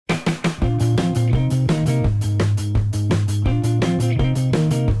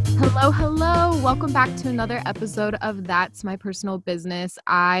Hello, hello. Welcome back to another episode of That's My Personal Business.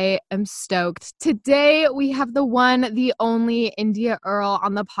 I am stoked. Today, we have the one, the only India Earle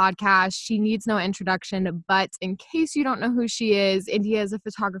on the podcast. She needs no introduction, but in case you don't know who she is, India is a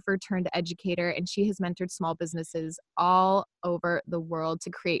photographer turned educator, and she has mentored small businesses all over the world to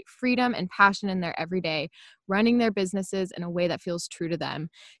create freedom and passion in their everyday, running their businesses in a way that feels true to them.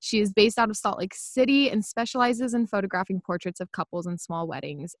 She is based out of Salt Lake City and specializes in photographing portraits of couples and small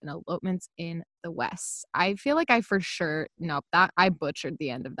weddings and elopements in the West. I feel like I for sure, nope, that I butchered the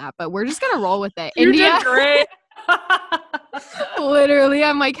end of that, but we're just going to roll with it. You did great. Literally,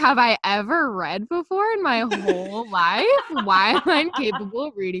 I'm like, have I ever read before in my whole life? Why am I incapable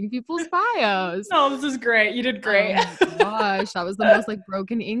of reading people's bios? No, this is great. You did great. Oh my gosh, that was the most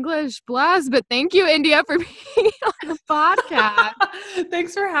broken English. Bless. But thank you, India, for being on the podcast.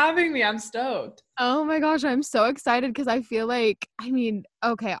 Thanks for having me. I'm stoked. Oh my gosh, I'm so excited because I feel like,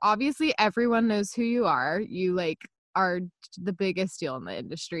 okay, obviously everyone knows who you are. You are the biggest deal in the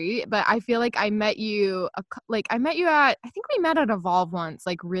industry, but I feel like I met you at, I think we met at Evolve once,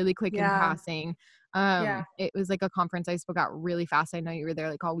 really quick in passing. It was a conference I spoke at really fast. I know you were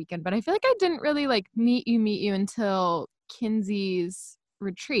there all weekend, but I feel like I didn't really meet you until Kinsey's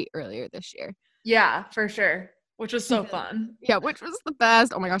retreat earlier this year. Yeah, for sure. Which was so fun. Yeah, which was the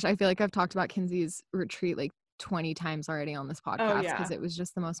best. Oh my gosh, I feel like I've talked about Kinsey's retreat 20 times already on this podcast because it was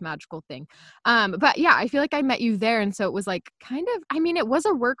just the most magical thing. But yeah, I feel like I met you there. And so it was it was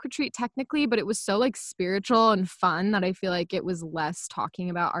a work retreat technically, but it was so spiritual and fun that I feel like it was less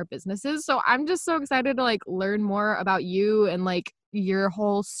talking about our businesses. So I'm just so excited to learn more about you and your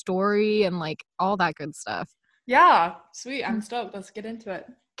whole story and all that good stuff. Yeah, sweet. I'm stoked. Let's get into it.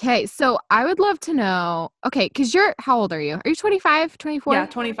 Okay, so I would love to know, because how old are you? Are you 25, 24? Yeah,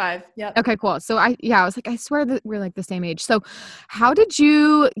 25. Yep. Okay, cool. So I was I swear that we're the same age. So how did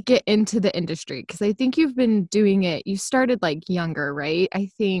you get into the industry? Because I think you've been doing it. You started younger, right?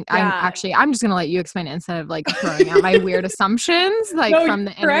 I think I'm just going to let you explain it instead of throwing out my weird assumptions no, from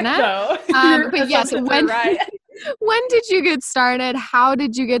the correct, internet. But yes, when did you get started? How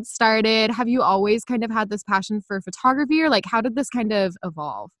did you get started? Have you always kind of had this passion for photography, or how did this kind of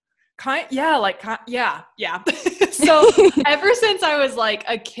evolve? Yeah. So ever since I was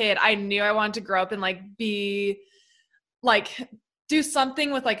a kid, I knew I wanted to grow up and be do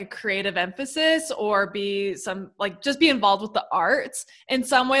something with a creative emphasis, or be just be involved with the arts in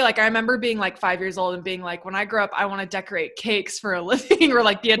some way. I remember being 5 years old and being when I grow up, I want to decorate cakes for a living, or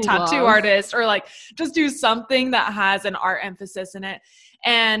be a tattoo artist, or just do something that has an art emphasis in it.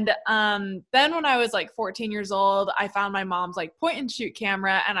 And then when I was 14 years old, I found my mom's point and shoot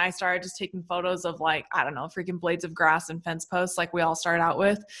camera, and I started just taking photos of I don't know, freaking blades of grass and fence posts we all started out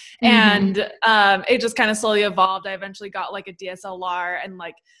with. Mm-hmm. And it just kind of slowly evolved. I eventually got a DSLR, and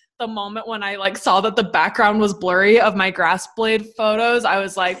the moment when I saw that the background was blurry of my grass blade photos, I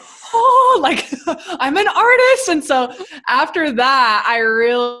was I'm an artist. And so after that, I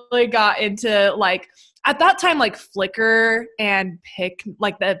really got into at that time, Flickr and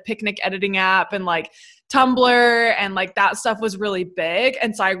the picnic editing app, and Tumblr, and that stuff was really big.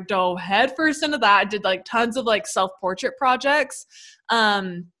 And so I dove headfirst into that. I did tons of self-portrait projects,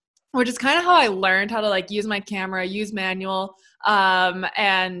 which is kind of how I learned how to use my camera, use manual,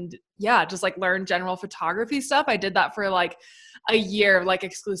 and yeah, just learn general photography stuff. I did that for a year,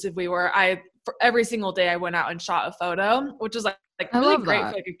 exclusively, where for every single day I went out and shot a photo, which is really great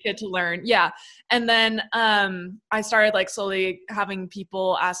for a kid to learn. Yeah. And then I started slowly having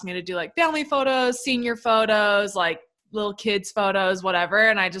people ask me to do family photos, senior photos, little kids photos, whatever.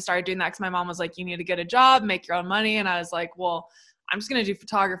 And I just started doing that because my mom was you need to get a job, make your own money. And I was well, I'm just going to do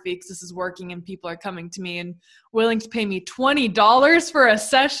photography because this is working and people are coming to me and willing to pay me $20 for a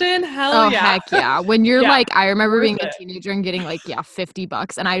session. Hell yeah. Heck yeah. When you're I remember being a teenager and getting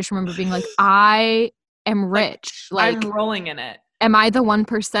 $50. And I just remember being I am rich. I'm rolling in it. Am I the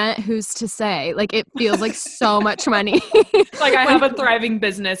 1% who's to say? It feels so much money. I have a thriving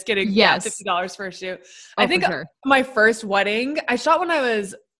business getting $50 for a shoot. I think my first wedding, I shot when I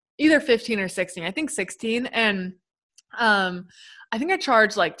was either 15 or 16. I think 16. And I think I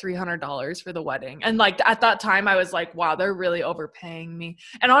charged $300 for the wedding. And at that time I was wow, they're really overpaying me.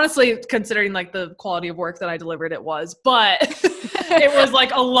 And honestly, considering the quality of work that I delivered, it was, but it was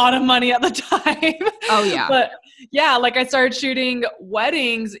a lot of money at the time. Oh yeah. But yeah, I started shooting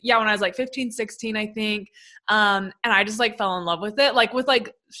weddings. Yeah. When I was 15, 16, I think. And I just fell in love with it. With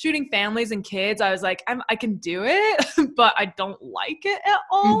shooting families and kids, I was I can do it, but I don't like it at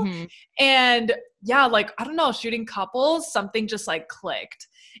all. Mm-hmm. And yeah, I don't know, shooting couples, something just clicked,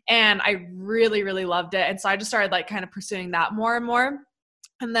 and I really, really loved it. And so I just started kind of pursuing that more and more.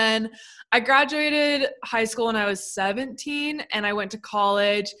 And then I graduated high school when I was 17 and I went to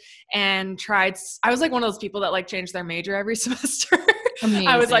college and I was like one of those people that like changed their major every semester.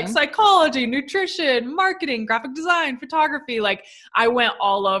 I was like Amazing. psychology, nutrition, marketing, graphic design, photography. Like I went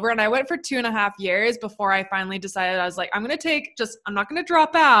all over, and I went for 2.5 years before I finally decided I was like, I'm not going to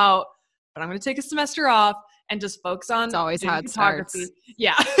drop out, but I'm going to take a semester off and just focus It's on always how doing it photography. starts.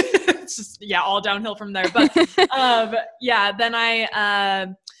 Yeah. It's just, yeah, all downhill from there. But yeah, then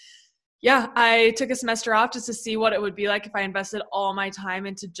I took a semester off just to see what it would be like if I invested all my time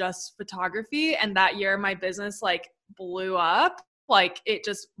into just photography. And that year my business like blew up. Like it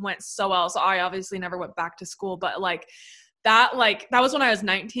just went so well. So I obviously never went back to school, but like that was when I was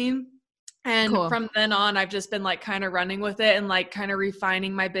 19. And Cool. from then on, I've just been like kind of running with it and like kind of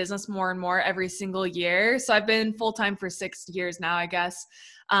refining my business more and more every single year. So I've been full-time for 6 years now, I guess.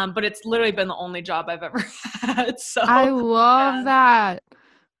 But it's literally been the only job I've ever had. So I love yeah. that.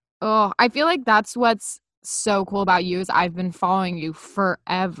 Oh, I feel like that's what's so cool about you is I've been following you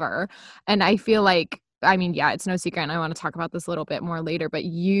forever. And I feel like, I mean, yeah, it's no secret, and I want to talk about this a little bit more later, but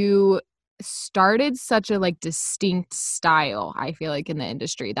you started such a like distinct style, I feel like, in the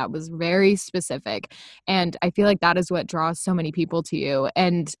industry that was very specific. And I feel like that is what draws so many people to you.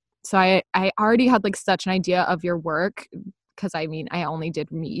 And so I already had like such an idea of your work because I mean, I only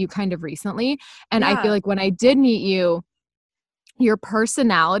did meet you kind of recently. And I feel Yeah. like when I did meet you, your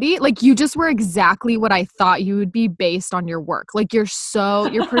personality, like you just were exactly what I thought you would be based on your work. Like your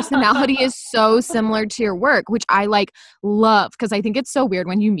personality is so similar to your work, which I like love because I think it's so weird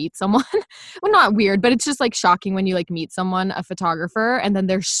when you meet someone. Well, not weird, but it's just like shocking when you like meet someone, a photographer, and then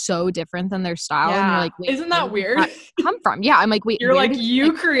they're so different than their style and you're Yeah. like, wait, Isn't where that did weird? that come from? Yeah, I'm like, wait, You're where like, did you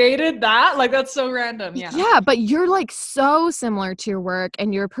you like created that? Like, that's so random. Yeah. yeah, but you're like so similar to your work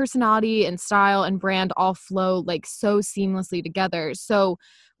and your personality and style and brand all flow like so seamlessly together. So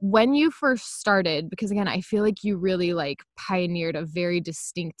when you first started, because again, I feel like you really like pioneered a very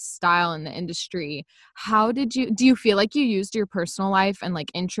distinct style in the industry. Do you feel like you used your personal life and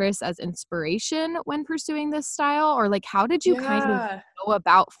like interests as inspiration when pursuing this style? Or like, how did you kind of Yeah. go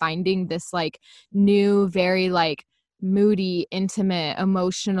about finding this like new, very like moody, intimate,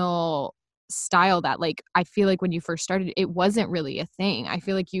 emotional style that like I feel like when you first started it wasn't really a thing. I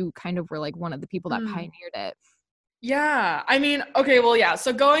feel like you kind of were like one of the people that Mm. pioneered it. Yeah. I mean, okay, well, yeah.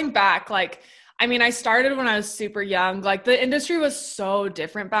 So going back, like, I mean, I started when I was super young. Like, the industry was so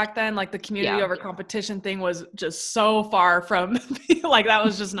different back then. Like, the community Yeah. over competition thing was just so far from like that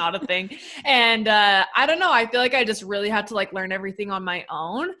was just not a thing. And I don't know. I feel like I just really had to like learn everything on my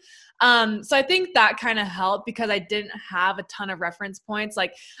own. So I think that kind of helped because I didn't have a ton of reference points.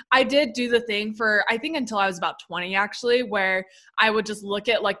 Like, I did do the thing for I think until I was about 20 actually, where I would just look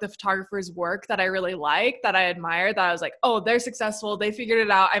at like the photographer's work that I really like, that I admire, that I was like, oh, they're successful. They figured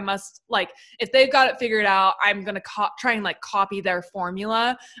it out. I must like, if they've got it figured out, I'm going to try and like copy their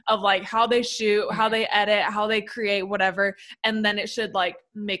formula of like how they shoot, how they edit, how they create, whatever. And then it should like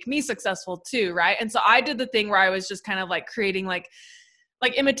make me successful too. Right. And so I did the thing where I was just kind of like creating like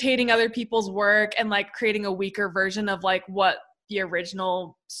imitating other people's work and like creating a weaker version of like what the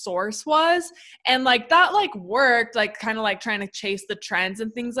original source was. And like that like worked, like kind of like trying to chase the trends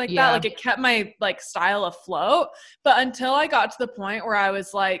and things like that. Yeah. Like it kept my like style afloat. But until I got to the point where I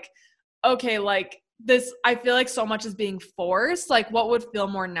was like, okay, like this, I feel like so much is being forced. Like what would feel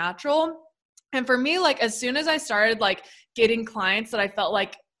more natural? And for me, like as soon as I started like getting clients that I felt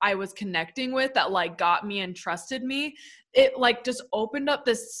like I was connecting with that like got me and trusted me, it like just opened up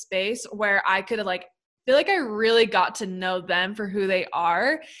this space where I could like feel like I really got to know them for who they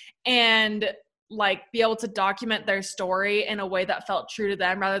are and like be able to document their story in a way that felt true to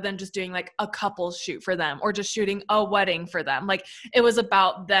them rather than just doing like a couple shoot for them or just shooting a wedding for them. Like it was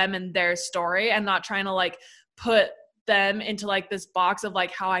about them and their story and not trying to like put them into like this box of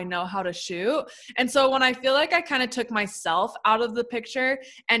like how I know how to shoot. And so when I feel like I kind of took myself out of the picture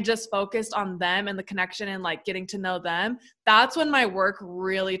and just focused on them and the connection and like getting to know them, that's when my work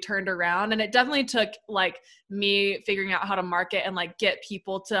really turned around. And it definitely took like me figuring out how to market and like get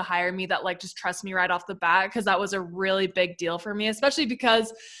people to hire me that like just trust me right off the bat, because that was a really big deal for me, especially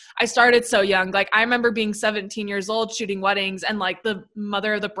because I started so young. Like I remember being 17 years old shooting weddings and like the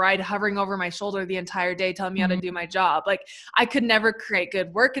mother of the bride hovering over my shoulder the entire day telling me how to do my job. Like I could never create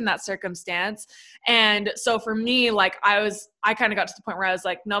good work in that circumstance. And so for me, like I kind of got to the point where I was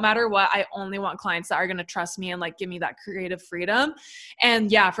like, no matter what, I only want clients that are going to trust me and like give me that creative freedom. And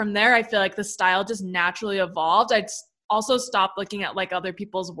yeah, from there, I feel like the style just naturally evolved. I'd also stopped looking at like other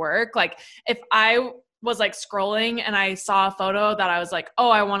people's work. Like if I was like scrolling and I saw a photo that I was like, oh,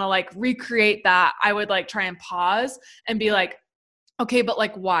 I want to like recreate that, I would like try and pause and be like, okay, but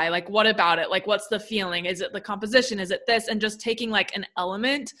like why? Like what about it? Like what's the feeling? Is it the composition? Is it this? And just taking like an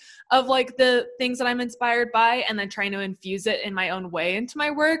element of like the things that I'm inspired by and then trying to infuse it in my own way into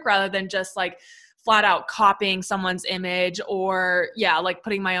my work rather than just like flat out copying someone's image or like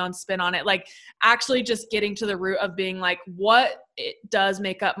putting my own spin on it. Like actually just getting to the root of being like, what it does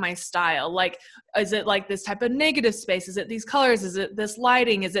make up my style. Like, is it like this type of negative space? Is it these colors? Is it this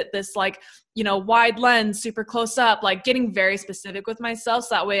lighting? Is it this like, wide lens, super close up, like getting very specific with myself.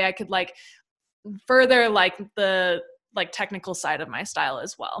 So that way I could like further like the like technical side of my style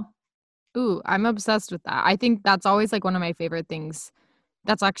as well. Ooh, I'm obsessed with that. I think that's always like one of my favorite things.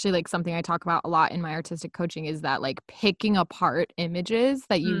 That's actually like something I talk about a lot in my artistic coaching is that like picking apart images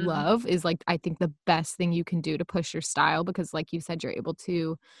that you love is like, I think the best thing you can do to push your style because like you said, you're able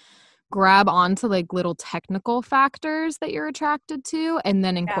to grab onto like little technical factors that you're attracted to and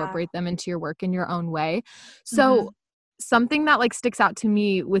then incorporate them into your work in your own way. So something that like sticks out to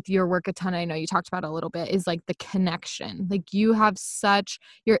me with your work a ton, I know you talked about it a little bit, is like the connection. Like you have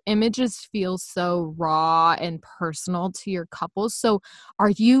your images feel so raw and personal to your couples. So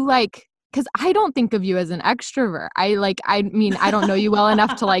are you like, because I don't think of you as an extrovert. I mean, I don't know you well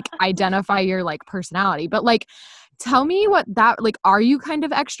enough to like identify your like personality, but like, tell me what that, like, are you kind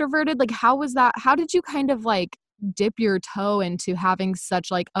of extroverted? Like, how was that? How did you kind of like dip your toe into having such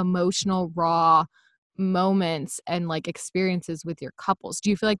like emotional, raw moments and like experiences with your couples?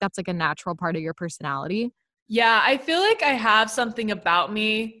 Do you feel like that's like a natural part of your personality? Yeah, I feel like I have something about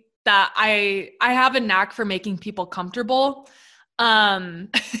me that I have a knack for making people comfortable.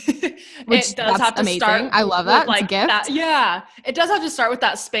 Which It does that's have to amazing. start I love with that. It's a like that. gift. Yeah, it does have to start with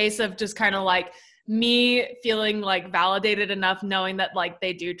that space of just kind of like me feeling like validated enough knowing that like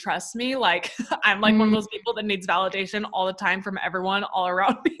they do trust me. Like I'm like one of Mm. those people that needs validation all the time from everyone all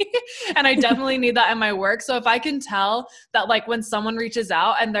around me. And I definitely need that in my work. So if I can tell that like when someone reaches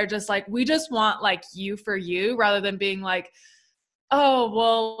out and they're just like, we just want like you for you rather than being like, oh,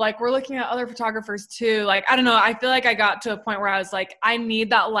 well, like we're looking at other photographers too. Like, I don't know. I feel like I got to a point where I was like, I need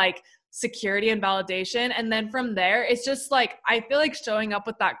that like security and validation. And then from there, it's just like, I feel like showing up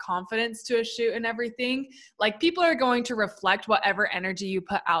with that confidence to a shoot and everything, like people are going to reflect whatever energy you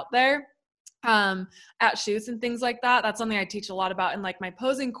put out there at shoots and things like that. That's something I teach a lot about in like my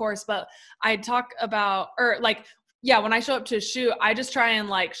posing course, but I talk about, or like, yeah, when I show up to a shoot, I just try and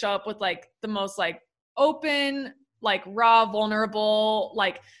like show up with like the most like open, like raw, vulnerable,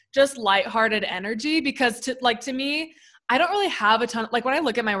 like just lighthearted energy because to me, I don't really have a ton, like when I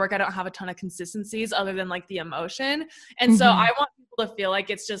look at my work, I don't have a ton of consistencies other than like the emotion. And so I want people to feel like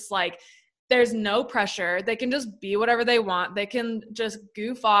it's just like, there's no pressure. They can just be whatever they want. They can just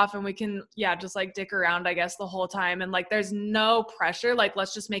goof off and we can, just like dick around, I guess, the whole time. And like, there's no pressure. Like,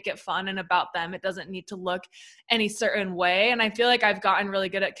 let's just make it fun and about them. It doesn't need to look any certain way. And I feel like I've gotten really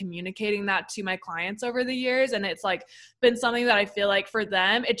good at communicating that to my clients over the years. And it's like been something that I feel like for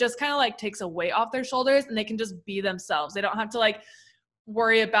them, it just kind of like takes a weight off their shoulders and they can just be themselves. They don't have to like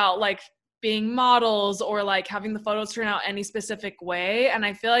worry about like being models or like having the photos turn out any specific way. And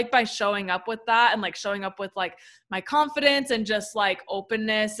I feel like by showing up with that and like showing up with like my confidence and just like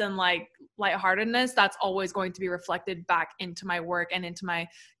openness and like lightheartedness, that's always going to be reflected back into my work and into my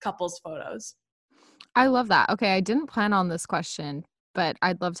couples photos. I love that. Okay, I didn't plan on this question, but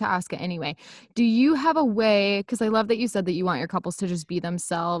I'd love to ask it anyway. Do you have a way, because I love that you said that you want your couples to just be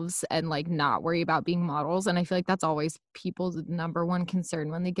themselves and like not worry about being models. And I feel like that's always people's number one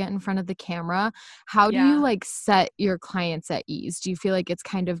concern when they get in front of the camera. How do you like set your clients at ease? Do you feel like it's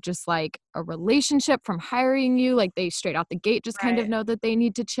kind of just like a relationship from hiring you? Like they straight out the gate just kind of know that they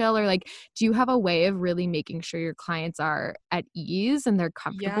need to chill? Or like, do you have a way of really making sure your clients are at ease and they're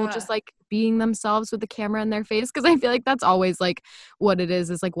comfortable just like being themselves with the camera in their face? Because I feel like that's always like what it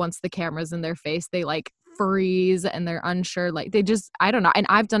is like once the camera's in their face, they like freeze and they're unsure. Like they just, I don't know. And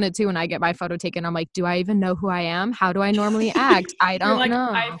I've done it too. When I get my photo taken, I'm like, do I even know who I am? How do I normally act? I don't like, know.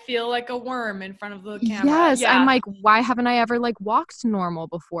 I feel like a worm in front of the camera. Yes. I'm like, why haven't I ever like walked normal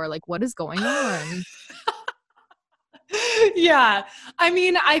before? Like, what is going on? Yeah. I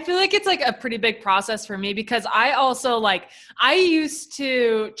mean, I feel like it's like a pretty big process for me because I also like, I used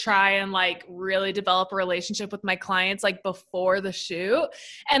to try and like really develop a relationship with my clients like before the shoot.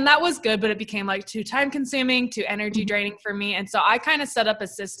 And that was good, but it became like too time consuming, too energy draining for me. And so I kind of set up a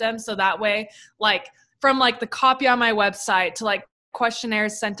system so that way, like from like the copy on my website to like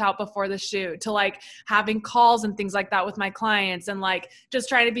questionnaires sent out before the shoot to like having calls and things like that with my clients and like just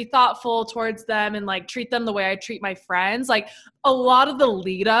trying to be thoughtful towards them and like treat them the way I treat my friends. Like a lot of the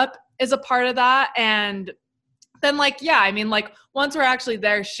lead up is a part of that. And then like, yeah, I mean, like once we're actually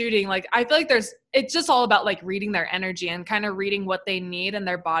there shooting, like I feel like it's just all about like reading their energy and kind of reading what they need and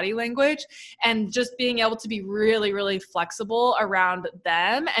their body language, and just being able to be really, really flexible around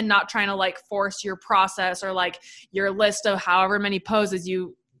them and not trying to like force your process or like your list of however many poses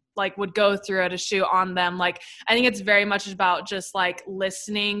you like would go through at a shoot on them. Like, I think it's very much about just like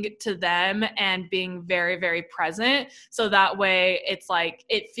listening to them and being very, very present. So that way it's like,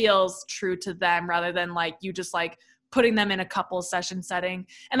 it feels true to them rather than like you just like putting them in a couple session setting.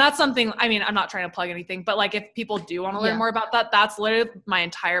 And that's something, I mean, I'm not trying to plug anything, but like if people do want to learn more about that, that's literally my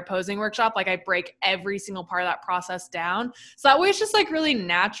entire posing workshop. Like I break every single part of that process down. So that way it's just like really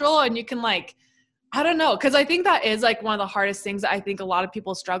natural, and you can like, I don't know. Cause I think that is like one of the hardest things that I think a lot of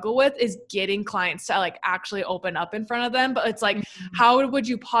people struggle with is getting clients to like actually open up in front of them. But it's like, how would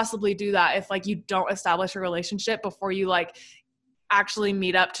you possibly do that if like you don't establish a relationship before you like actually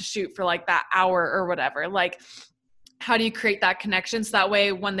meet up to shoot for like that hour or whatever? Like, how do you create that connection so that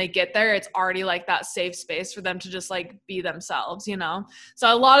way when they get there, it's already like that safe space for them to just like be themselves, you know?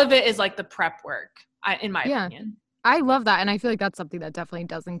 So a lot of it is like the prep work, in my opinion. I love that. And I feel like that's something that definitely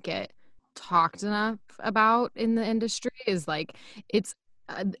doesn't get talked enough about in the industry, is like it's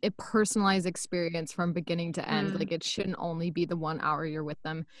a personalized experience from beginning to end. Like it shouldn't only be the 1 hour you're with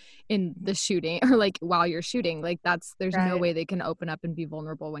them in the shooting or like while you're shooting. Like there's no way they can open up and be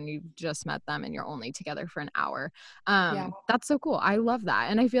vulnerable when you've just met them and you're only together for an hour. That's so cool. I love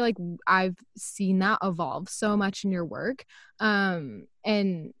that. And I feel like I've seen that evolve so much in your work.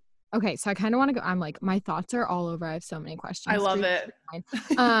 And okay, so I kind of want to go. I'm like, my thoughts are all over. I have so many questions. I love it.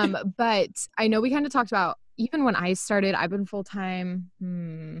 But I know we kind of talked about, even when I started, I've been full-time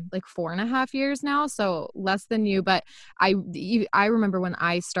like 4.5 years now, so less than you. But I remember when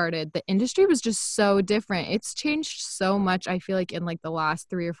I started, the industry was just so different. It's changed so much. I feel like in like the last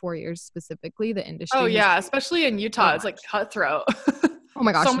 3 or 4 years specifically, the industry. Oh yeah, especially in Utah, it's like cutthroat. Oh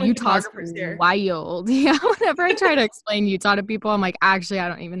my gosh, so Utah's wild. Yeah, whenever I try to explain Utah to people, I'm like, actually, I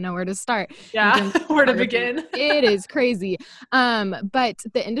don't even know where to start. Yeah, where to begin. It is crazy. But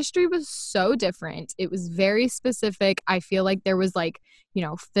the industry was so different. It was very specific. I feel like there was like, you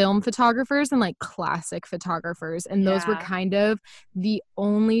know, film photographers and like classic photographers. And those were kind of the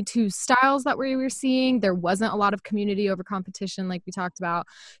only two styles that we were seeing. There wasn't a lot of community over competition like we talked about.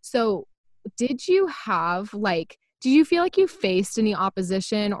 So did you feel like you faced any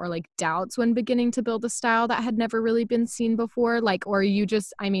opposition or like doubts when beginning to build a style that had never really been seen before? Like, or you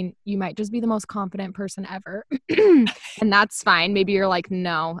just, I mean, you might just be the most confident person ever and that's fine. Maybe you're like,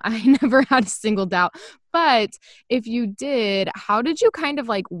 no, I never had a single doubt. But if you did, how did you kind of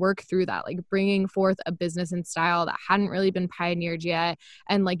like work through that? Like bringing forth a business and style that hadn't really been pioneered yet,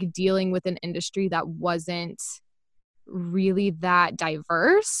 and like dealing with an industry that wasn't really that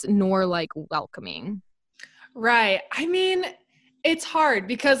diverse nor like welcoming. Right. I mean, it's hard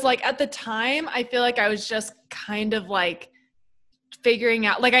because like at the time, I feel like I was just kind of like figuring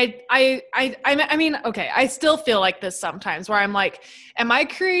out, like I mean, okay, I still feel like this sometimes where I'm like, am I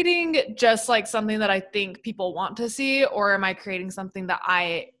creating just like something that I think people want to see, or am I creating something that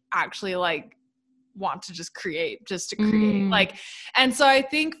I actually like want to just create just to create? Like, and so I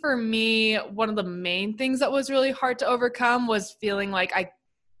think for me, one of the main things that was really hard to overcome was feeling like I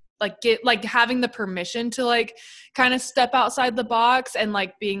having the permission to like kind of step outside the box and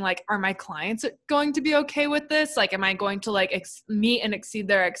like being like, are my clients going to be okay with this? Like, am I going to like meet and exceed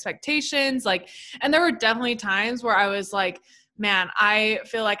their expectations? Like, and there were definitely times where I was like, man, I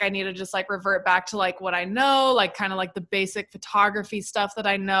feel like I need to just like revert back to like what I know, like kind of like the basic photography stuff that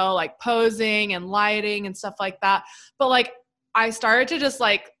I know, like posing and lighting and stuff like that. But like, I started to just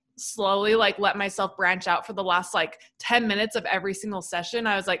like slowly like let myself branch out for the last like 10 minutes of every single session.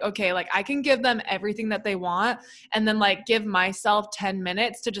 I was like, okay, like I can give them everything that they want, and then like give myself 10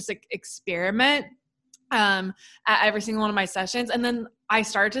 minutes to just experiment at every single one of my sessions. And then I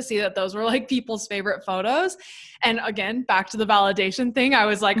started to see that those were like people's favorite photos. And again, back to the validation thing, I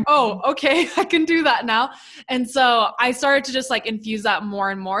was like, oh, okay, I can do that now. And so I started to just like infuse that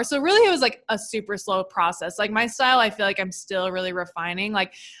more and more. So really it was like a super slow process. Like my style, I feel like I'm still really refining.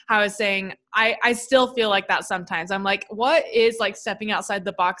 Like I was saying, I still feel like that sometimes. I'm like, what is like stepping outside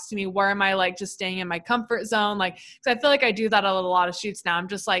the box to me? Where am I like just staying in my comfort zone? Like, cause I feel like I do that at a lot of shoots now. I'm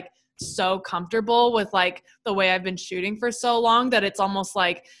just like so comfortable with like the way I've been shooting for so long that it's almost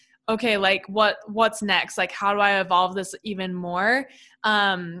like, okay, like what's next? Like, how do I evolve this even more?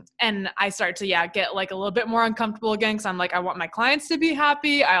 And I start to, get like a little bit more uncomfortable again. Cause I'm like, I want my clients to be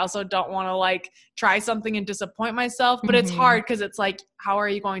happy. I also don't want to like try something and disappoint myself, but it's hard. Cause it's like, how are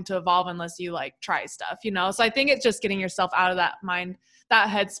you going to evolve unless you like try stuff, you know? So I think it's just getting yourself out of that that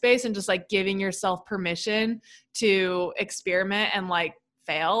headspace and just like giving yourself permission to experiment and like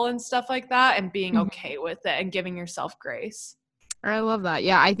fail and stuff like that, and being okay with it and giving yourself grace. I love that.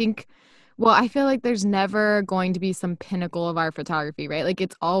 Yeah, I think, well, I feel like there's never going to be some pinnacle of our photography, right? Like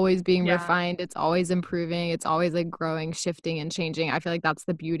it's always being refined, it's always improving, it's always like growing, shifting, and changing. I feel like that's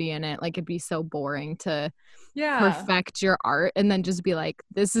the beauty in it. Like it'd be so boring to perfect your art and then just be like,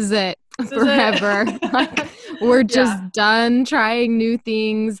 this is it forever. Like we're just done trying new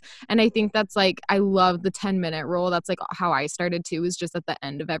things. And I think that's like, I love the 10-minute rule. That's like how I started too, is just at the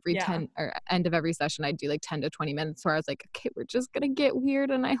end of every end of every session, I do like 10 to 20 minutes where I was like, okay, we're just gonna get weird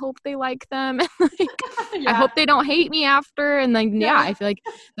and I hope they like them. And like I hope they don't hate me after. And like I feel like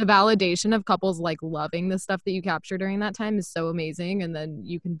the validation of couples like loving the stuff that you capture during that time is so amazing. And then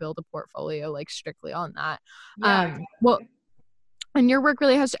you can build a portfolio like strictly on that. Well, and your work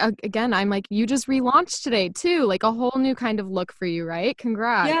really has, again, I'm like, you just relaunched today too, like a whole new kind of look for you, right?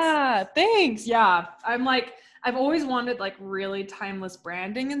 Congrats. Yeah, thanks. Yeah. I'm like, I've always wanted like really timeless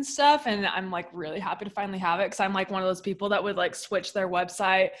branding and stuff. And I'm like really happy to finally have it. Cause I'm like one of those people that would like switch their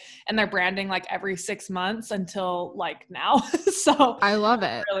website and their branding like every 6 months until like now. So I love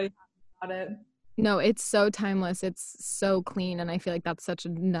it. Really happy about it. No, it's so timeless. It's so clean. And I feel like that's such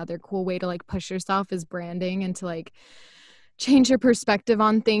another cool way to like push yourself is branding and to like change your perspective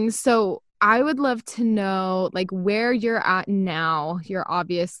on things. So I would love to know like where you're at now. You're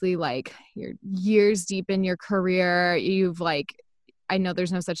obviously like you're years deep in your career. You've like, I know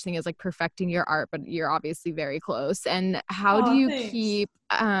there's no such thing as like perfecting your art, but you're obviously very close. And how do you keep,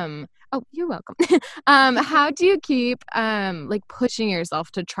 oh, you're welcome. How do you keep, like pushing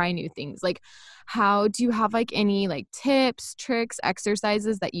yourself to try new things? Like, how do you have like any like tips, tricks,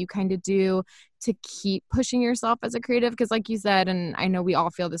 exercises that you kind of do to keep pushing yourself as a creative? Because like you said, and I know we all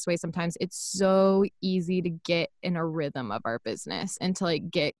feel this way sometimes, it's so easy to get in a rhythm of our business and to like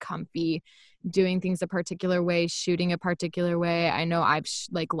get comfy doing things a particular way, shooting a particular way. I know I've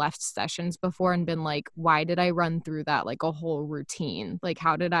like left sessions before and been like, why did I run through that like a whole routine? Like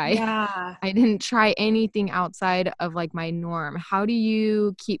how did I didn't try anything outside of like my norm. How do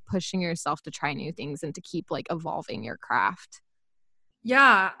you keep pushing yourself to try new things and to keep like evolving your craft?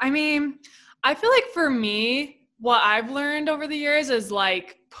 Yeah, I mean, I feel like for me, what I've learned over the years is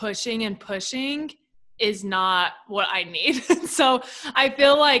like pushing and pushing is not what I need. So I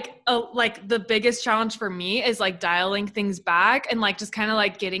feel like the biggest challenge for me is like dialing things back and like just kind of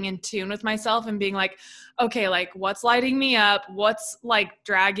like getting in tune with myself and being like, okay, like what's lighting me up? What's like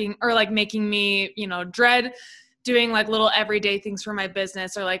dragging or like making me, dread doing like little everyday things for my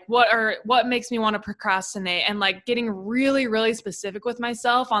business, or like what makes me want to procrastinate, and like getting really, really specific with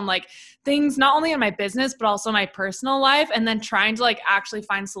myself on like things not only in my business, but also my personal life, and then trying to like actually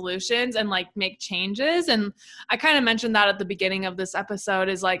find solutions and like make changes. And I kind of mentioned that at the beginning of this episode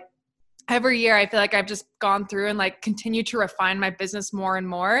is like, every year I feel like I've just gone through and like continue to refine my business more and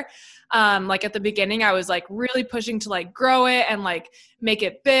more. Like at the beginning I was like really pushing to like grow it and like make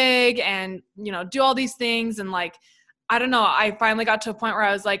it big and, do all these things. And like, I don't know, I finally got to a point where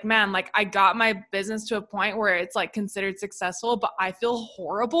I was like, man, like I got my business to a point where it's like considered successful, but I feel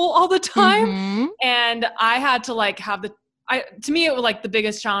horrible all the time. Mm-hmm. And I had to like have to me, it was like the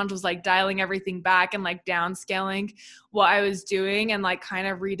biggest challenge was like dialing everything back and like downscaling what I was doing and like kind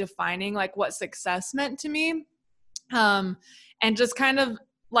of redefining like what success meant to me. And just kind of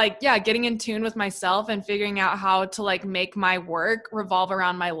like, getting in tune with myself and figuring out how to like make my work revolve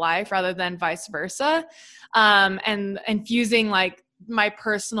around my life rather than vice versa. And infusing like my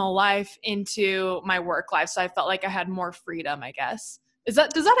personal life into my work life. So I felt like I had more freedom, I guess. Does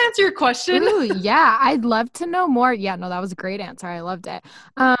that answer your question? Ooh, yeah, I'd love to know more. Yeah, no, that was a great answer. I loved it.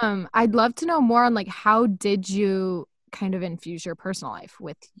 I'd love to know more on like, how did you kind of infuse your personal life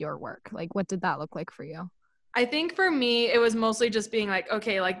with your work? Like, what did that look like for you? I think for me, it was mostly just being like,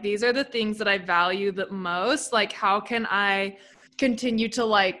 okay, like these are the things that I value the most. Like, how can I continue to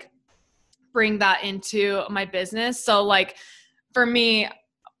like bring that into my business? So like for me,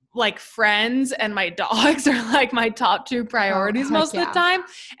 like friends and my dogs are like my top two priorities most of the time.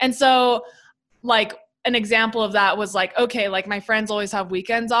 And so like an example of that was like, okay, like my friends always have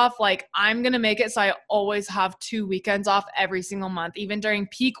weekends off. Like I'm going to make it so I always have 2 weekends off every single month, even during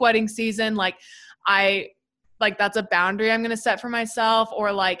peak wedding season. Like that's a boundary I'm going to set for myself.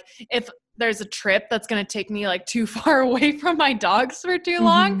 Or like if there's a trip that's going to take me like too far away from my dogs for too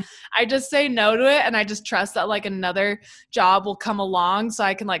long, I just say no to it. And I just trust that like another job will come along so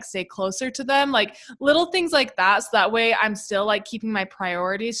I can like stay closer to them, like little things like that. So that way I'm still like keeping my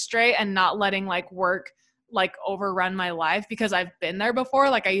priorities straight and not letting like work like overrun my life, because I've been there before.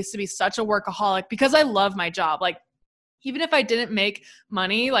 Like I used to be such a workaholic because I love my job. Like even if I didn't make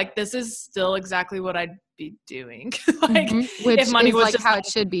money, like this is still exactly what I'd be doing. Like Which if money is was like just how it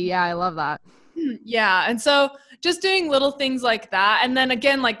should be. Yeah, I love that. yeah. And so just doing little things like that. And then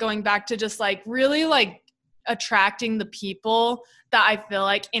again, like going back to just like really like attracting the people that I feel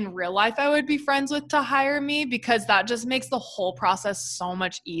like in real life I would be friends with to hire me, because that just makes the whole process so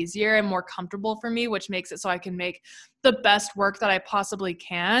much easier and more comfortable for me, which makes it so I can make the best work that I possibly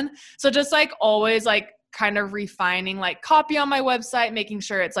can. So just like always like kind of refining like copy on my website, making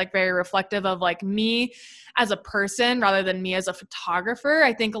sure it's like very reflective of like me as a person rather than me as a photographer.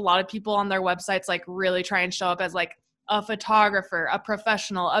 I think a lot of people on their websites like really try and show up as like a photographer, a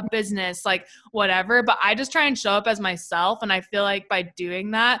professional, a business, like whatever. But I just try and show up as myself. And I feel like by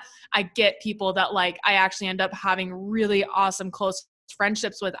doing that, I get people that like I actually end up having really awesome, close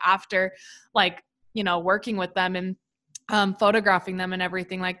friendships with after like, you know, working with them and photographing them and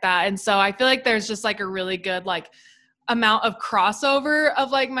everything like that. And so I feel like there's just like a really good like amount of crossover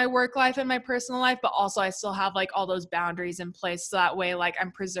of like my work life and my personal life, but also I still have like all those boundaries in place. So that way, like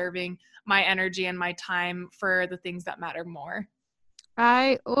I'm preserving my energy and my time for the things that matter more.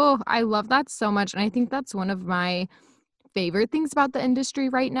 I love that so much. And I think that's one of my favorite things about the industry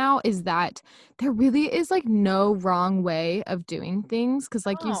right now is that there really is like no wrong way of doing things. Cause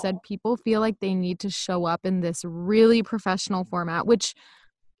like you said, Oh, people feel like they need to show up in this really professional format, which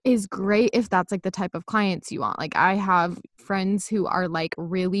is great if that's like the type of clients you want. Like I have friends who are like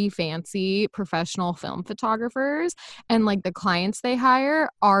really fancy professional film photographers, and like the clients they hire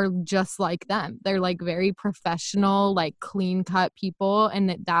are just like them. They're like very professional, like clean cut people,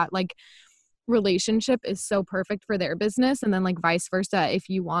 and that like relationship is so perfect for their business. And then like vice versa, if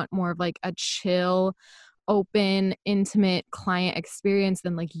you want more of like a chill, open, intimate client experience,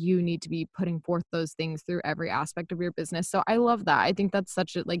 then like you need to be putting forth those things through every aspect of your business. So I love that. I think that's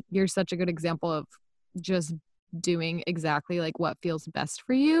such a like you're such a good example of just doing exactly like what feels best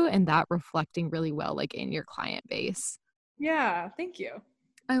for you, and that reflecting really well like in your client base. yeah. Thank you.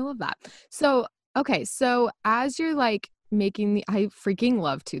 I love that. So, okay, so as you're like making the I freaking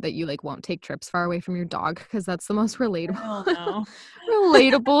love too that you like won't take trips far away from your dog, because that's the most relatable Hell no.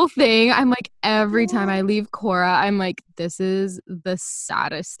 relatable thing. I'm like every time I leave Cora, I'm like, this is the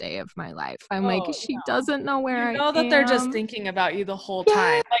saddest day of my life. I'm like, Oh, she doesn't know where you I know that they're just am. thinking about you the whole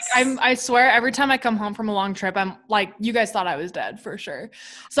time. Like Yes. I swear every time I come home from a long trip, I'm like, you guys thought I was dead for sure.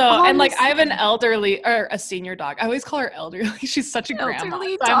 So, and like I have an Honestly, elderly or a senior dog. I always call her elderly. She's such a grandma.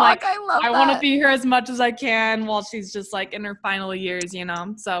 elderly So I'm dog. like, I love I want to that. be here as much as I can while she's just like in her final years, you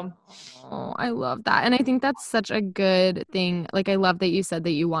know? So Oh, I love that. And I think that's such a good thing. Like, I love that you said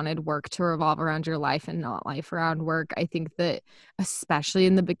that you wanted work to revolve around your life and not life around work. I think that, especially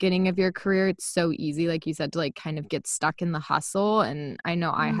in the beginning of your career, it's so easy, like you said, to like kind of get stuck in the hustle. And I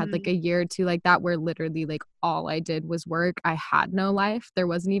know I had like mm, a year or two like that where literally like all I did was work. I had no life. There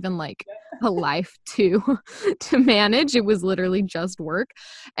wasn't even like a life to to manage. It was literally just work.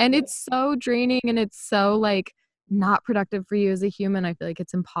 And yeah. it's so draining, and it's so like not productive for you as a human. I feel like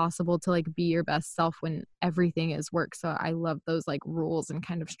it's impossible to like be your best self when everything is work. So I love those like rules and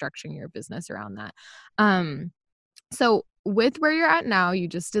kind of structuring your business around that. Um so with where you're at now, you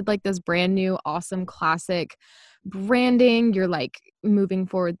just did like this brand new awesome classic branding. You're like moving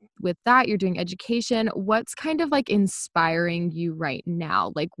forward with that. You're doing education. What's kind of like inspiring you right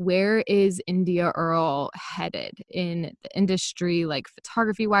now? Like where is India Earl headed in the industry, like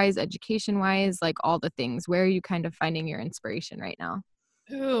photography wise, education wise, like all the things? Where are you kind of finding your inspiration right now?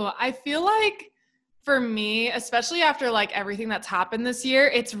 Ooh, I feel like for me, especially after like everything that's happened this year,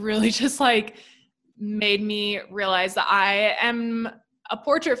 it's really just like made me realize that I am a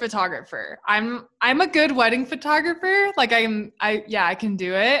portrait photographer. I'm a good wedding photographer. Like I can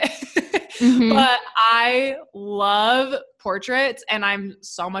do it. Mm-hmm. But I love portraits, and I'm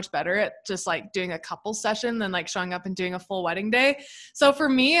so much better at just like doing a couple session than like showing up and doing a full wedding day. So for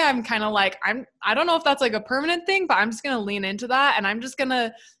me, I'm kind of like I don't know if that's like a permanent thing, but I'm just going to lean into that, and I'm just going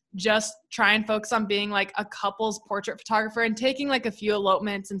to just try and focus on being like a couple's portrait photographer and taking like a few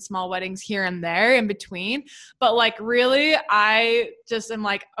elopements and small weddings here and there in between. But like really, I just am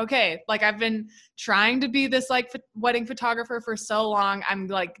like, okay, like I've been trying to be this like wedding photographer for so long. I'm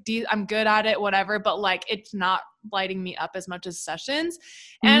like, I'm good at it, whatever, but like it's not lighting me up as much as sessions.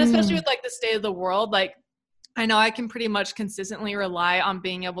 And especially Mm. with like the state of the world, like I know I can pretty much consistently rely on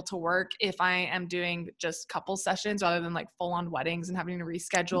being able to work if I am doing just couple sessions rather than like full on weddings and having to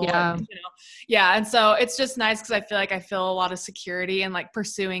reschedule and Yeah. yeah. And so it's just nice because I feel like I feel a lot of security in like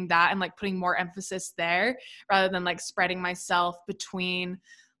pursuing that and like putting more emphasis there rather than like spreading myself between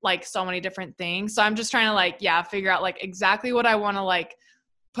like so many different things. So I'm just trying to like, yeah, figure out like exactly what I want to like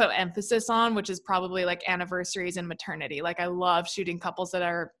put emphasis on, which is probably like anniversaries and maternity. Like I love shooting couples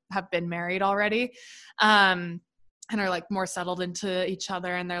that have been married already. And are like more settled into each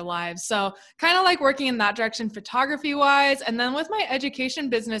other and their lives. So kind of like working in that direction photography wise. And then with my education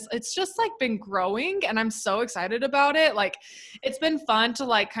business, it's just like been growing and I'm so excited about it. Like it's been fun to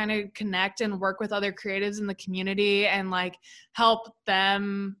like kind of connect and work with other creatives in the community and like help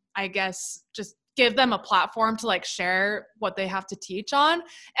them, I guess, just give them a platform to like share what they have to teach on.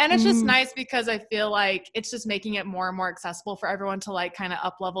 And it's just nice because I feel like it's just making it more and more accessible for everyone to like kind of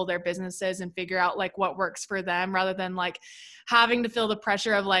up level their businesses and figure out like what works for them rather than like having to feel the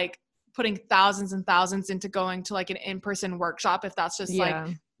pressure of like putting thousands and thousands into going to like an in-person workshop if that's just like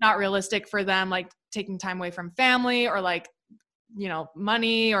not realistic for them, like taking time away from family or like, you know,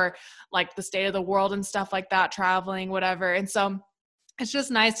 money or like the state of the world and stuff like that, traveling, whatever. And so it's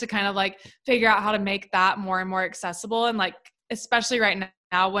just nice to kind of like figure out how to make that more and more accessible. And like, especially right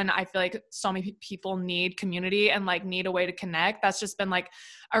now when I feel like so many people need community and like need a way to connect, that's just been like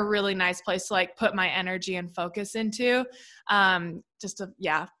a really nice place to like put my energy and focus into, just to,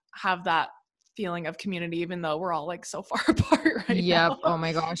 have that feeling of community, even though we're all like so far apart right now. Oh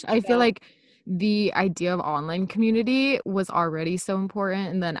my gosh. I feel like the idea of online community was already so important.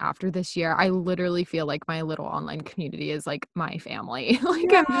 And then after this year, I literally feel like my little online community is like my family.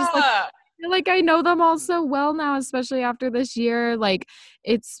 Like I'm just like, I feel like I know them all so well now, especially after this year. Like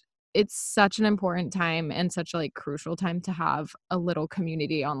it's such an important time and such a like crucial time to have a little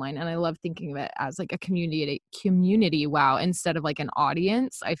community online. And I love thinking of it as like a community. Wow. Instead of like an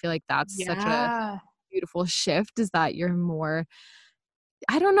audience. I feel like that's such a beautiful shift is that you're more,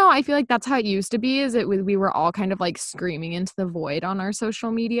 I don't know. I feel like that's how it used to be is we were all kind of like screaming into the void on our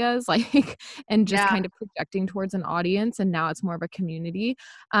social medias, like, and just kind of projecting towards an audience. And now it's more of a community.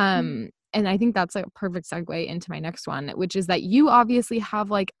 And I think that's a perfect segue into my next one, which is that you obviously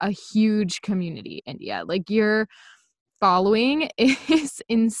have like a huge community, India. Like your following is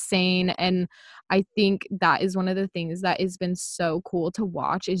insane. And I think that is one of the things that has been so cool to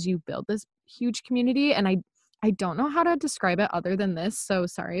watch is you build this huge community. And I don't know how to describe it other than this. So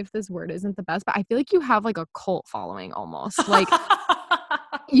sorry if this word isn't the best, but I feel like you have like a cult following almost. Like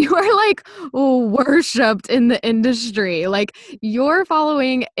you are like worshipped in the industry. Like your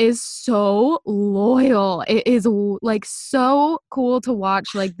following is so loyal. It is like so cool to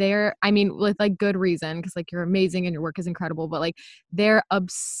watch. Like I mean, with like good reason, because like you're amazing and your work is incredible, but like they're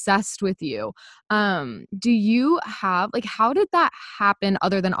obsessed with you. Do you have like, how did that happen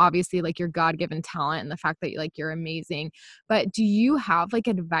other than obviously like your God-given talent and the fact that like you're amazing, but do you have like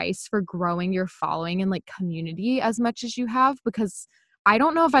advice for growing your following and like community as much as you have? Because I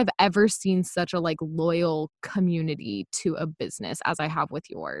don't know if I've ever seen such a like loyal community to a business as I have with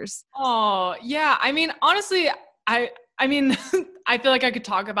yours. Oh, yeah. I mean, honestly, I mean, I feel like I could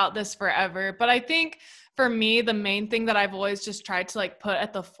talk about this forever, but I think for me, the main thing that I've always just tried to like put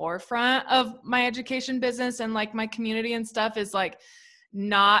at the forefront of my education business and like my community and stuff is like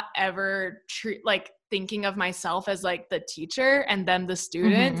not ever like thinking of myself as like the teacher and then the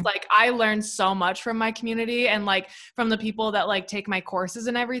students. Like I learned so much from my community and like from the people that like take my courses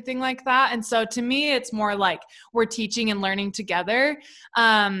and everything like that. And so to me, it's more like we're teaching and learning together.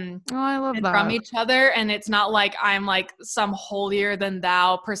 I love that. From each other. And it's not like I'm like some holier than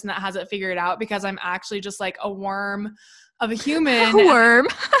thou person that has it figured out because I'm actually just like a worm of a human. A worm.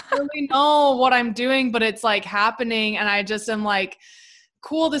 I don't really know what I'm doing, but it's like happening. And I just am like,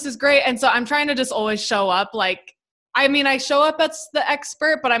 cool, this is great. And so I'm trying to just always show up. Like, I mean, I show up as the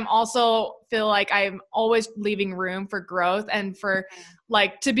expert, but I'm also feel like I'm always leaving room for growth and for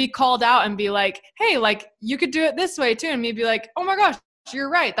like to be called out and be like, hey, like you could do it this way too. And me be like, oh my gosh,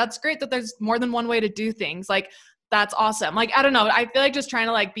 you're right. That's great that there's more than one way to do things. Like, that's awesome. Like, I don't know. I feel like just trying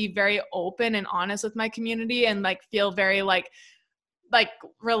to like be very open and honest with my community and like feel very like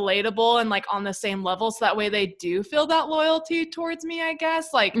relatable and like on the same level. So that way they do feel that loyalty towards me, I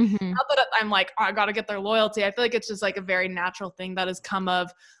guess. Like not that I'm like, oh, I got to get their loyalty. I feel like it's just like a very natural thing that has come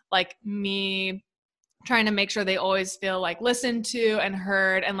of like me trying to make sure they always feel like listened to and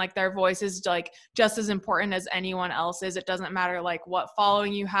heard and like their voice is like just as important as anyone else's. It doesn't matter like what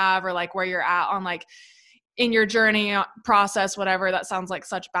following you have or like where you're at on like in your journey process, whatever. That sounds like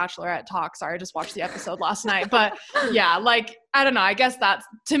such bachelorette talk. Sorry, I just watched the episode last night. But yeah, like, I don't know. I guess that's,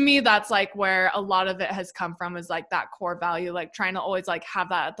 to me, that's like where a lot of it has come from is like that core value, like trying to always like have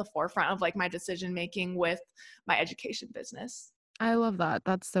that at the forefront of like my decision-making with my education business. I love that.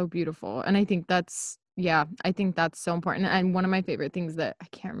 That's so beautiful. And I think that's Yeah, I think that's so important. And one of my favorite things that I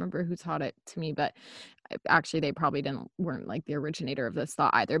can't remember who taught it to me, but actually they probably weren't like the originator of this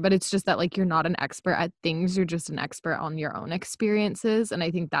thought either. But it's just that like you're not an expert at things, you're just an expert on your own experiences. And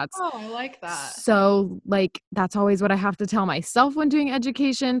I think that's Oh, I like that. so like that's always what I have to tell myself when doing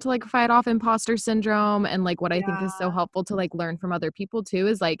education to like fight off imposter syndrome. And like what I think is so Yeah. helpful to like learn from other people too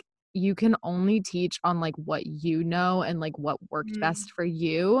is like you can only teach on like what you know and like what worked Mm. best for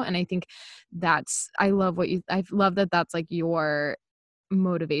you. And I think I love that that's like your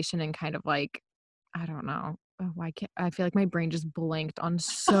motivation and kind of like, I don't know. Why can't I feel like my brain just blanked on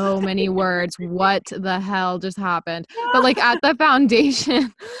so many words. What the hell just happened? But like at the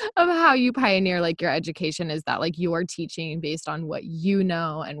foundation of how you pioneer like your education is that like you're teaching based on what you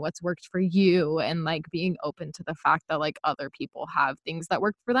know and what's worked for you and like being open to the fact that like other people have things that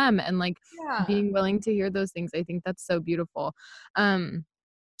work for them and like Yeah. being willing to hear those things. I think that's so beautiful. Um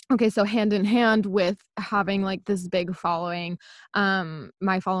Okay, so hand in hand with having, like, this big following,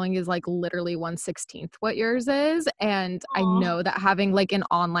 my following is, like, literally 1/16th what yours is, and I Aw. know that having, like, an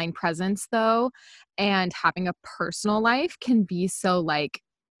online presence, though, and having a personal life can be so, like,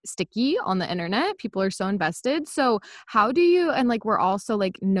 sticky on the internet, people are so invested, so how do you and, like, we're also,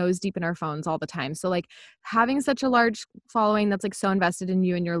 like, nose deep in our phones all the time, so, like, having such a large following that's, like, so invested in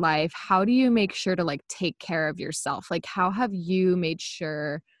you and your life, how do you make sure to, like, take care of yourself? Like, how have you made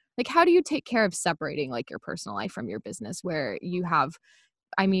sure like, how do you take care of separating, like, your personal life from your business where you have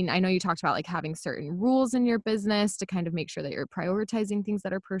I mean, I know you talked about, like, having certain rules in your business to kind of make sure that you're prioritizing things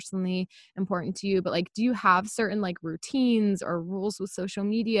that are personally important to you, but, like, do you have certain, like, routines or rules with social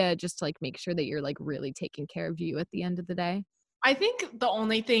media just to, like, make sure that you're, like, really taking care of you at the end of the day? I think the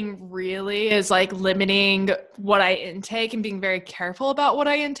only thing really is like limiting what I intake and being very careful about what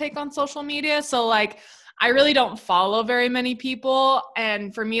I intake on social media. So like I really don't follow very many people,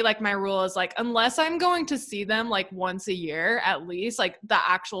 and for me like my rule is like unless I'm going to see them like once a year at least, like the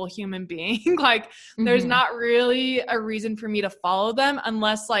actual human being, like there's Mhm. not really a reason for me to follow them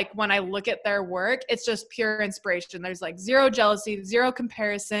unless like when I look at their work, it's just pure inspiration. There's like zero jealousy, zero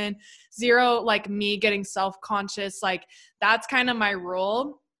comparison, zero like me getting self-conscious. Like that's kind of my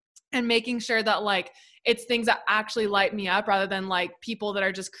rule, and making sure that like it's things that actually light me up rather than like people that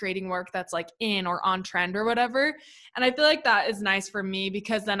are just creating work that's like in or on trend or whatever. And I feel like that is nice for me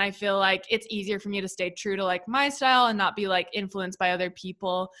because then I feel like it's easier for me to stay true to like my style and not be like influenced by other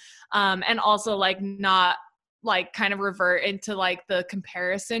people, and also like not like kind of revert into like the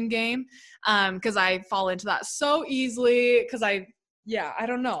comparison game, because I fall into that so easily because I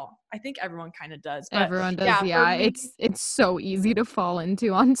don't know. I think everyone kind of does. But Everyone does, yeah, for yeah, me, it's so easy to fall into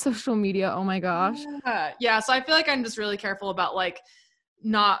on social media, oh my gosh. yeah. Yeah. So I feel like I'm just really careful about like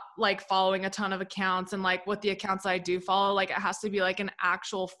not like following a ton of accounts, and like with the accounts I do follow, like it has to be like an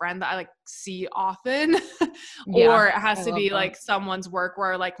actual friend that I like see often, Yeah, or it I has to love be that. like someone's work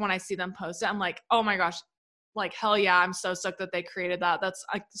where like when I see them post it, I'm like, oh my gosh, like hell yeah, I'm so stoked that they created that. That's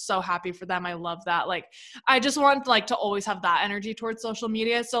like so happy for them. I love that. Like I just want like to always have that energy towards social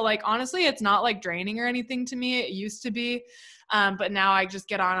media. So like honestly, it's not like draining or anything to me. It used to be. But now I just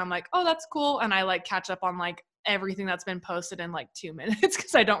get on, I'm like, oh, that's cool. And I like catch up on like everything that's been posted in like 2 minutes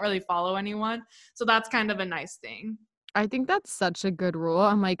because I don't really follow anyone. So that's kind of a nice thing. I think that's such a good rule.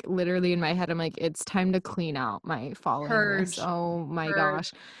 I'm like literally in my head, I'm like, it's time to clean out my following list. Purge. Oh my Purge.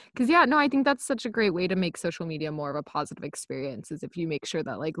 gosh. Cause yeah, no, I think that's such a great way to make social media more of a positive experience is if you make sure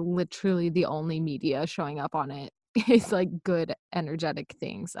that like literally the only media showing up on it is like good energetic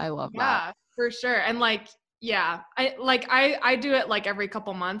things. I love that. Yeah, for sure. And like, yeah, I do it like every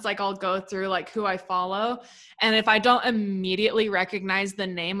couple months. Like I'll go through like who I follow. And if I don't immediately recognize the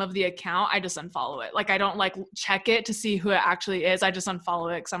name of the account, I just unfollow it. Like I don't like check it to see who it actually is. I just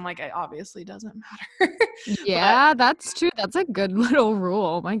unfollow it because I'm like, it obviously doesn't matter. But Yeah, that's true. That's a good little rule.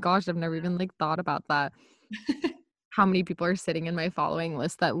 Oh my gosh, I've never even like thought about that. How many people are sitting in my following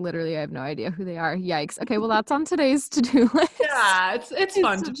list that literally I have no idea who they are. Yikes. Okay, well that's on today's to-do list. yeah, it's Is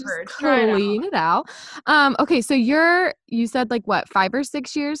fun to to just purge. Try it out. clean it out. Okay, so you said like what, 5 or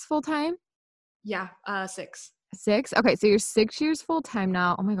 6 years full time? Yeah, 6. 6? Okay, so you're 6 years full time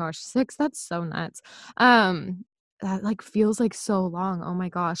now. Oh my gosh, 6, that's so nuts. Um, that like feels like so long. Oh my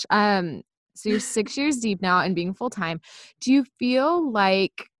gosh. So you're 6 years deep now and being full time. Do you feel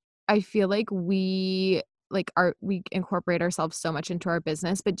like I feel like we incorporate ourselves so much into our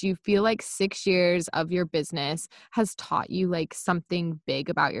business, but do you feel like 6 years of your business has taught you like something big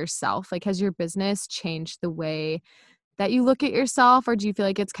about yourself? Like has your business changed the way that you look at yourself, or do you feel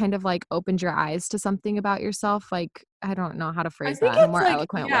like it's kind of, like, opened your eyes to something about yourself? Like, I don't know how to I phrase think that in a it's more like,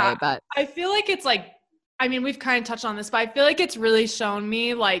 eloquent way, yeah, but I feel like it's like, I mean, we've kind of touched on this, but I feel like it's really shown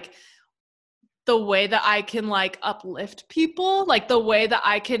me like the way that I can like uplift people, like the way that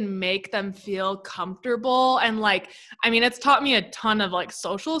I can make them feel comfortable. And like, I mean, it's taught me a ton of like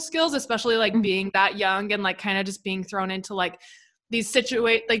social skills, especially like being that young and like kind of just being thrown into like these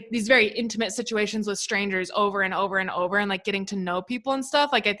very intimate situations with strangers over and over and over, and like getting to know people and stuff.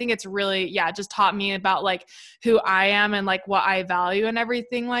 Like, I think it's really, just taught me about like who I am and like what I value and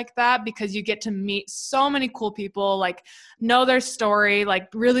everything like that, because you get to meet so many cool people, like know their story, like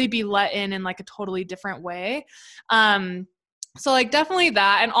really be let in like a totally different way. So like definitely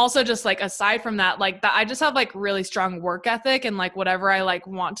that. And also just like aside from that, like that I just have like really strong work ethic, and like whatever I like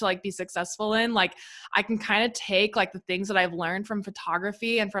want to like be successful in, like I can kind of take like the things that I've learned from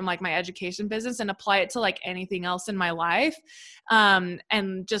photography and from like my education business and apply it to like anything else in my life.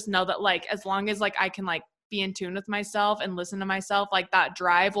 And just know that like as long as like I can like be in tune with myself and listen to myself, like that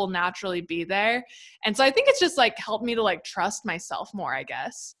drive will naturally be there. And so I think it's just like helped me to like trust myself more, I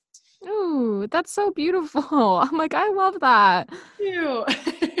guess. Ooh, that's so beautiful. I'm like, I love that. You.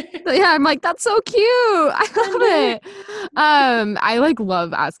 Yeah, I'm like, that's so cute. I love it. I like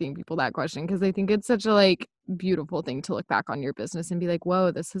love asking people that question because I think it's such a like beautiful thing to look back on your business and be like,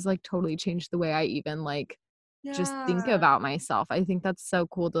 whoa, this has like totally changed the way I even like just think Yeah. about myself. I think that's so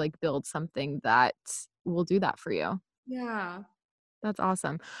cool to like build something that will do that for you. Yeah. That's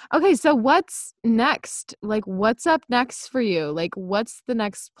awesome. Okay, so what's next? Like, what's up next for you? Like, what's the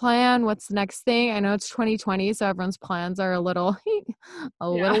next plan? What's the next thing? I know it's 2020, so everyone's plans are a little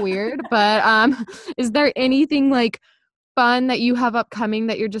Yeah. weird, but is there anything like fun that you have upcoming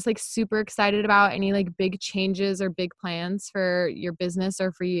that you're just like super excited about? Any like big changes or big plans for your business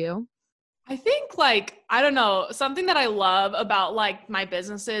or for you? I think like, I don't know, something that I love about like my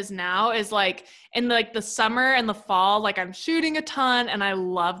businesses now is like in like the summer and the fall, like I'm shooting a ton and I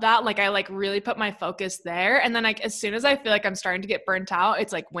love that. Like I like really put my focus there. And then like as soon as I feel like I'm starting to get burnt out,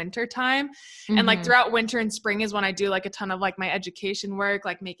 it's like winter time. And like Mm-hmm. throughout winter and spring is when I do like a ton of like my education work,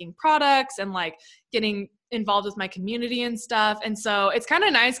 like making products and like getting involved with my community and stuff. And so it's kind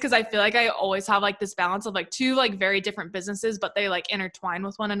of nice because I feel like I always have like this balance of like two like very different businesses, but they like intertwine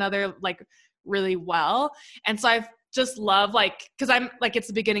with one another like really well. And so I've just love like, because I'm like, it's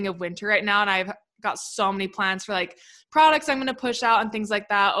the beginning of winter right now and I've got so many plans for like products I'm going to push out and things like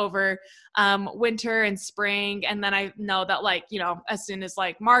that over winter and spring. And then I know that like, you know, as soon as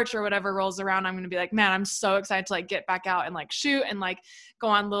like March or whatever rolls around, I'm going to be like, man, I'm so excited to like get back out and like shoot and like go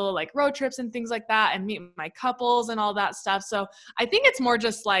on little like road trips and things like that and meet my couples and all that stuff. So I think it's more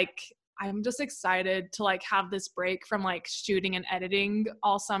just like, I'm just excited to like have this break from like shooting and editing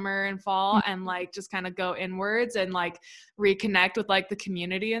all summer and fall and like just kind of go inwards and like reconnect with like the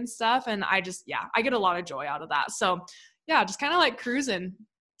community and stuff. And I just, I get a lot of joy out of that. So yeah, just kind of like cruising.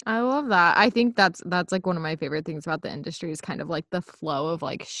 I love that. I think that's like one of my favorite things about the industry is kind of like the flow of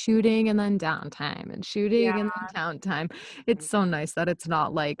like shooting and then downtime and shooting Yeah. and then downtime. It's so nice that it's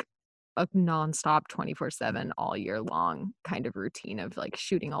not like a nonstop 24/7 all year long kind of routine of like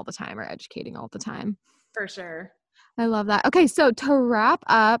shooting all the time or educating all the time. For sure. I love that. Okay, so to wrap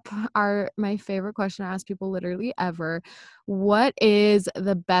up, my favorite question I ask people literally ever, what is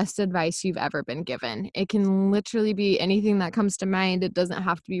the best advice you've ever been given? It can literally be anything that comes to mind. It doesn't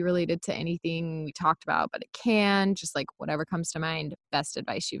have to be related to anything we talked about, but it can, just like whatever comes to mind, best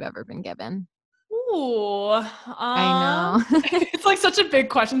advice you've ever been given. Ooh, I know. it's like such a big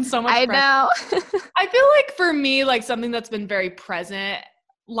question, so much I pressure. know. I feel like for me, like something that's been very present,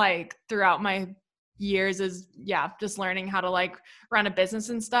 like throughout my years is, just learning how to like run a business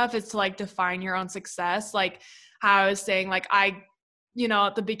and stuff is to like define your own success. Like how I was saying, like at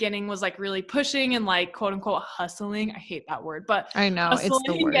the beginning was like really pushing and like quote unquote hustling. I hate that word, but I know. It's the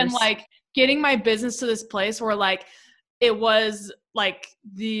hustling and worst. like getting my business to this place where like it was like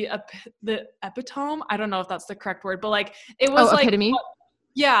the epitome. I don't know if that's the correct word, but like it was like epitome.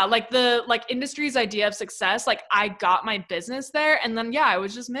 like the like industry's idea of success. Like I got my business there and then I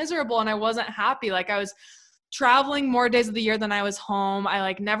was just miserable and I wasn't happy. Like I was traveling more days of the year than I was home. I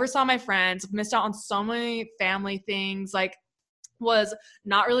like never saw my friends, missed out on so many family things, like was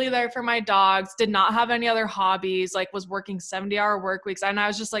not really there for my dogs, did not have any other hobbies, like was working 70-hour work weeks. And I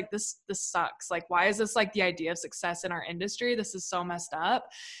was just like, this sucks. Like, why is this like the idea of success in our industry? This is so messed up.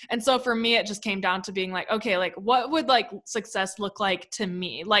 And so for me, it just came down to being like, okay, like what would like success look like to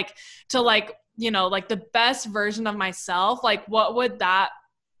me? Like to like, like the best version of myself, like what would that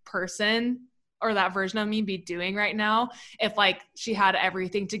person or that version of me be doing right now if like she had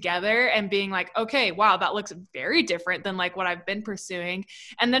everything together, and being like, okay, wow, that looks very different than like what I've been pursuing.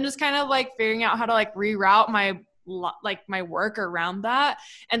 And then just kind of like figuring out how to like reroute my work around that.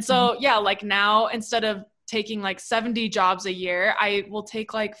 And so like now, instead of taking like 70 jobs a year, I will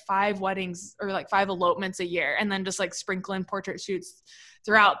take like 5 weddings or like 5 elopements a year, and then just like sprinkle in portrait shoots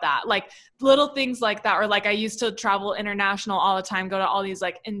throughout that. Like little things like that. Or like I used to travel international all the time, go to all these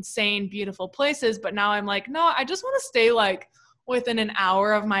like insane, beautiful places. But now I'm like, no, I just want to stay like within an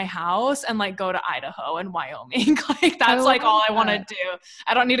hour of my house and like go to Idaho and Wyoming. Like that's like all I want to do.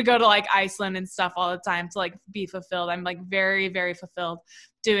 I don't need to go to like Iceland and stuff all the time to like be fulfilled. I'm like very, very fulfilled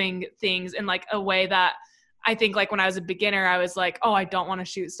doing things in like a way that I think like when I was a beginner, I was like, oh, I don't want to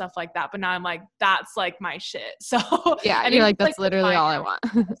shoot stuff like that. But now I'm like, that's like my shit. So yeah, you're like, that's literally all I want.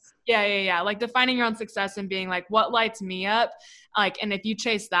 Yeah. Like defining your own success and being like, what lights me up? Like, and if you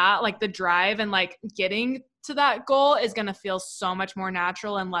chase that, like the drive and like getting to that goal is going to feel so much more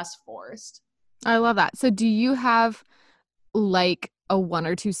natural and less forced. I love that. So do you have like a 1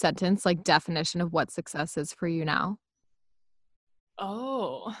 or 2 sentence like definition of what success is for you now?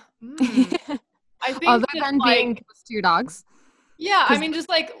 Oh, I think other than like, being close to your dogs. Yeah, I mean, just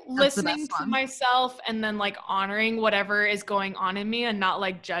like listening to myself and then like honoring whatever is going on in me and not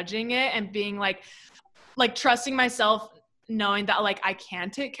like judging it and being like trusting myself, knowing that like I can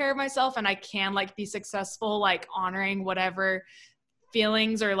take care of myself and I can like be successful, like honoring whatever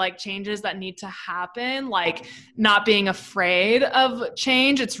feelings or like changes that need to happen, like not being afraid of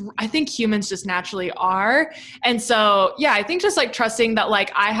change. I think humans just naturally are. And so, yeah, I think just like trusting that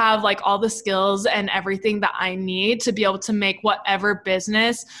like I have like all the skills and everything that I need to be able to make whatever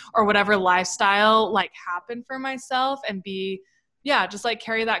business or whatever lifestyle like happen for myself and be, yeah, just like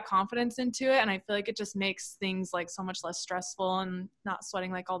carry that confidence into it. And I feel like it just makes things like so much less stressful and not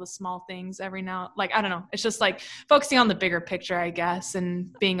sweating like all the small things every now. Like, I don't know. It's just like focusing on the bigger picture, I guess,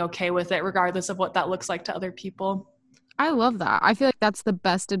 and being okay with it regardless of what that looks like to other people. I love that. I feel like that's the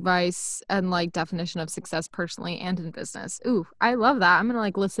best advice and like definition of success personally and in business. Ooh, I love that. I'm going to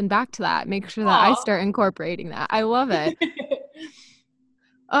like listen back to that, make sure that I start incorporating that. I love it.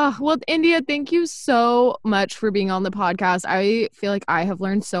 Well, India, thank you so much for being on the podcast. I feel like I have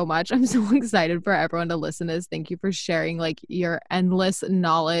learned so much. I'm so excited for everyone to listen to this. Thank you for sharing like your endless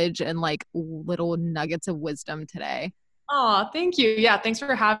knowledge and like little nuggets of wisdom today. Oh, thank you. Yeah, thanks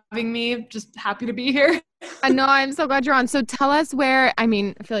for having me. Just happy to be here. I know, I'm so glad you're on. So tell us where, I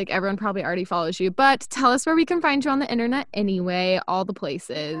mean, I feel like everyone probably already follows you, but tell us where we can find you on the internet anyway, all the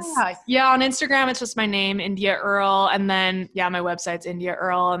places. Yeah, on Instagram, it's just my name, India Earle. And then, yeah, my website's India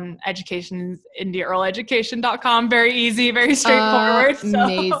Earle, and education is indiaearleeducation.com. Very easy, very straightforward.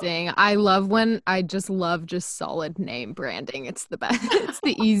 Amazing. I love just solid name branding. It's the best. It's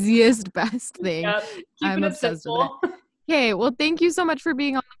the easiest, best thing. Yep. I'm obsessed with it. Okay, well, thank you so much for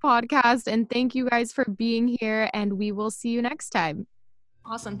being on the podcast, and thank you guys for being here, and we will see you next time.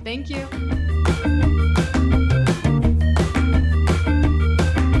 Awesome. Thank you.